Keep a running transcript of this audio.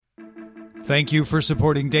Thank you for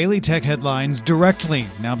supporting Daily Tech Headlines directly.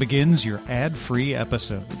 Now begins your ad-free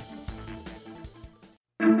episode.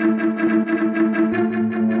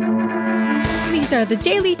 These are the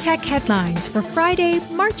Daily Tech Headlines for Friday,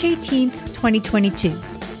 March 18th, 2022.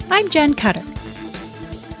 I'm Jen Cutter.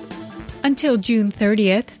 Until June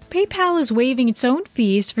 30th, PayPal is waiving its own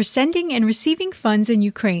fees for sending and receiving funds in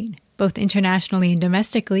Ukraine, both internationally and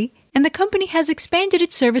domestically, and the company has expanded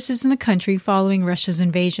its services in the country following Russia's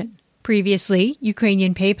invasion. Previously,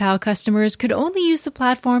 Ukrainian PayPal customers could only use the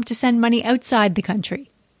platform to send money outside the country.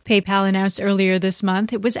 PayPal announced earlier this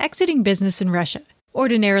month it was exiting business in Russia.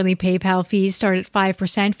 Ordinarily, PayPal fees start at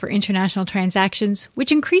 5% for international transactions,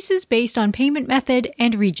 which increases based on payment method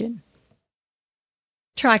and region.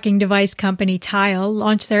 Tracking device company Tile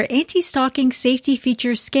launched their anti-stalking safety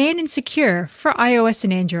feature Scan and Secure for iOS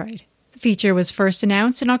and Android. The feature was first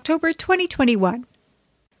announced in October 2021.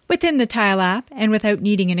 Within the Tile app, and without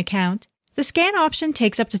needing an account, the scan option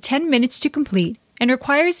takes up to 10 minutes to complete and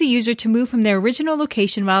requires the user to move from their original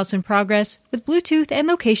location while it's in progress with Bluetooth and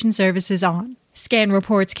location services on. Scan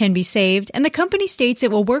reports can be saved, and the company states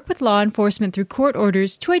it will work with law enforcement through court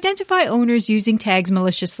orders to identify owners using tags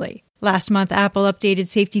maliciously. Last month, Apple updated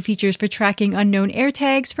safety features for tracking unknown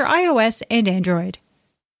AirTags for iOS and Android.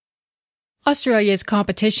 Australia's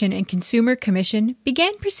Competition and Consumer Commission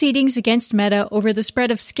began proceedings against Meta over the spread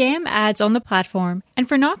of scam ads on the platform and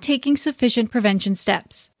for not taking sufficient prevention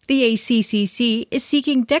steps. The ACCC is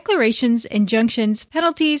seeking declarations, injunctions,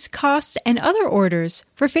 penalties, costs, and other orders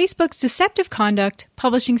for Facebook's deceptive conduct,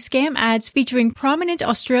 publishing scam ads featuring prominent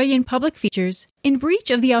Australian public features in breach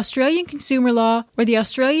of the Australian Consumer Law or the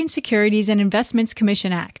Australian Securities and Investments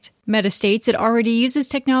Commission Act. Meta states it already uses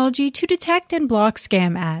technology to detect and block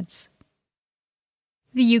scam ads.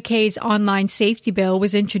 The UK's online safety bill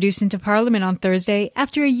was introduced into Parliament on Thursday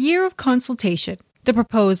after a year of consultation. The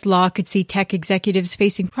proposed law could see tech executives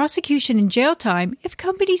facing prosecution and jail time if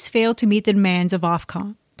companies fail to meet the demands of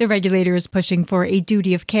Ofcom. The regulator is pushing for a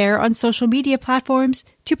duty of care on social media platforms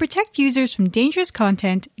to protect users from dangerous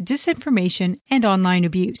content, disinformation, and online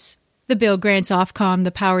abuse. The bill grants Ofcom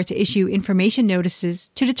the power to issue information notices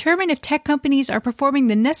to determine if tech companies are performing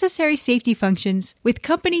the necessary safety functions, with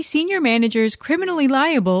company senior managers criminally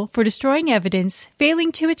liable for destroying evidence,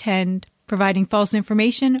 failing to attend, providing false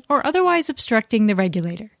information, or otherwise obstructing the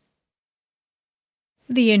regulator.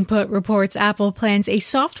 The Input reports Apple plans a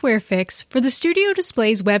software fix for the Studio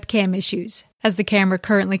Display's webcam issues, as the camera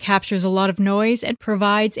currently captures a lot of noise and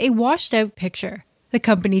provides a washed-out picture. The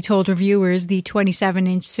company told reviewers the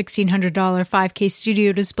 27-inch $1,600 5K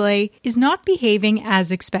Studio Display is not behaving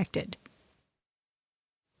as expected.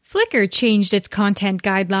 Flickr changed its content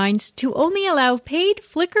guidelines to only allow paid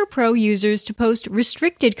Flickr Pro users to post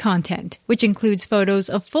restricted content, which includes photos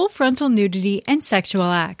of full frontal nudity and sexual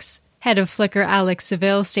acts. Head of Flickr Alex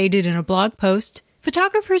Seville stated in a blog post,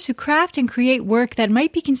 "Photographers who craft and create work that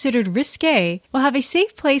might be considered risque will have a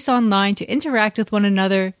safe place online to interact with one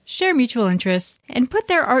another, share mutual interests, and put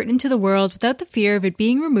their art into the world without the fear of it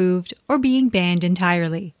being removed or being banned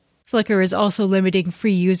entirely." Flickr is also limiting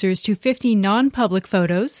free users to 50 non-public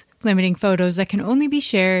photos, limiting photos that can only be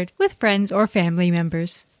shared with friends or family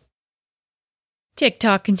members.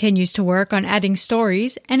 TikTok continues to work on adding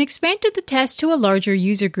stories and expanded the test to a larger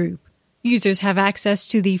user group. Users have access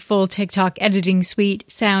to the full TikTok editing suite,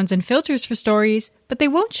 sounds, and filters for stories, but they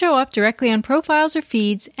won't show up directly on profiles or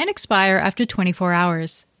feeds and expire after 24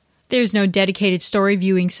 hours. There's no dedicated story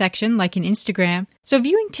viewing section like in Instagram, so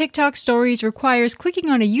viewing TikTok stories requires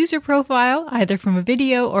clicking on a user profile, either from a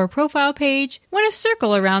video or a profile page, when a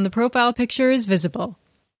circle around the profile picture is visible.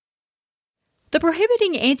 The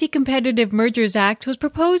Prohibiting Anti-Competitive Mergers Act was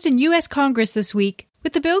proposed in U.S. Congress this week,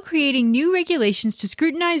 with the bill creating new regulations to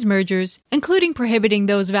scrutinize mergers, including prohibiting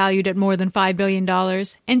those valued at more than $5 billion,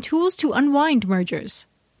 and tools to unwind mergers.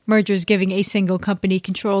 Mergers giving a single company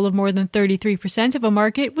control of more than 33% of a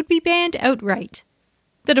market would be banned outright.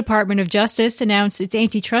 The Department of Justice announced its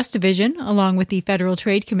antitrust division, along with the Federal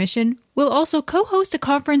Trade Commission, will also co-host a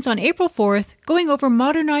conference on April 4th going over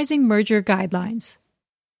modernizing merger guidelines.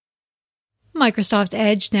 Microsoft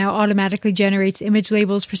Edge now automatically generates image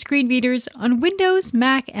labels for screen readers on Windows,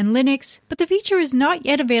 Mac, and Linux, but the feature is not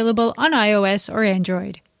yet available on iOS or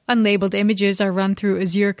Android. Unlabeled images are run through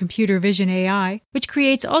Azure Computer Vision AI, which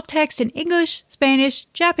creates alt text in English, Spanish,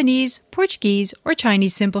 Japanese, Portuguese, or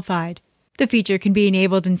Chinese simplified. The feature can be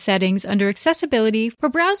enabled in settings under Accessibility for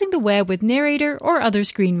browsing the web with Narrator or other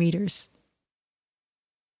screen readers.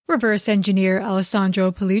 Reverse engineer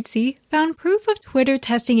Alessandro Paluzzi found proof of Twitter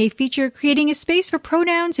testing a feature creating a space for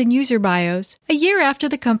pronouns in user bios a year after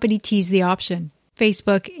the company teased the option.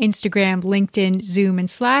 Facebook, Instagram, LinkedIn, Zoom, and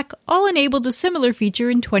Slack all enabled a similar feature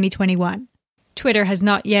in 2021. Twitter has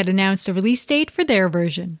not yet announced a release date for their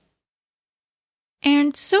version.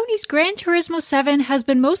 And Sony's Gran Turismo 7 has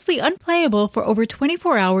been mostly unplayable for over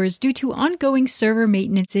 24 hours due to ongoing server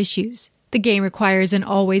maintenance issues. The game requires an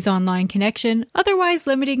always online connection, otherwise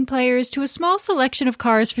limiting players to a small selection of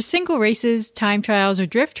cars for single races, time trials, or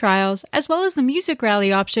drift trials, as well as the music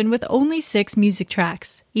rally option with only 6 music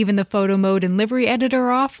tracks. Even the photo mode and livery editor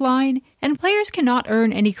are offline, and players cannot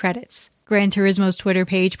earn any credits. Gran Turismo's Twitter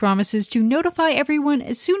page promises to notify everyone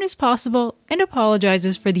as soon as possible and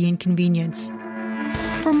apologizes for the inconvenience.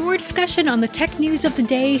 For more discussion on the tech news of the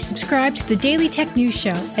day, subscribe to the Daily Tech News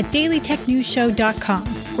Show at dailytechnewsshow.com,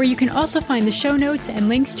 where you can also find the show notes and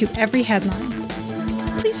links to every headline.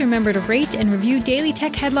 Please remember to rate and review Daily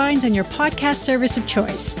Tech Headlines on your podcast service of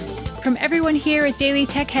choice. From everyone here at Daily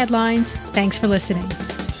Tech Headlines, thanks for listening.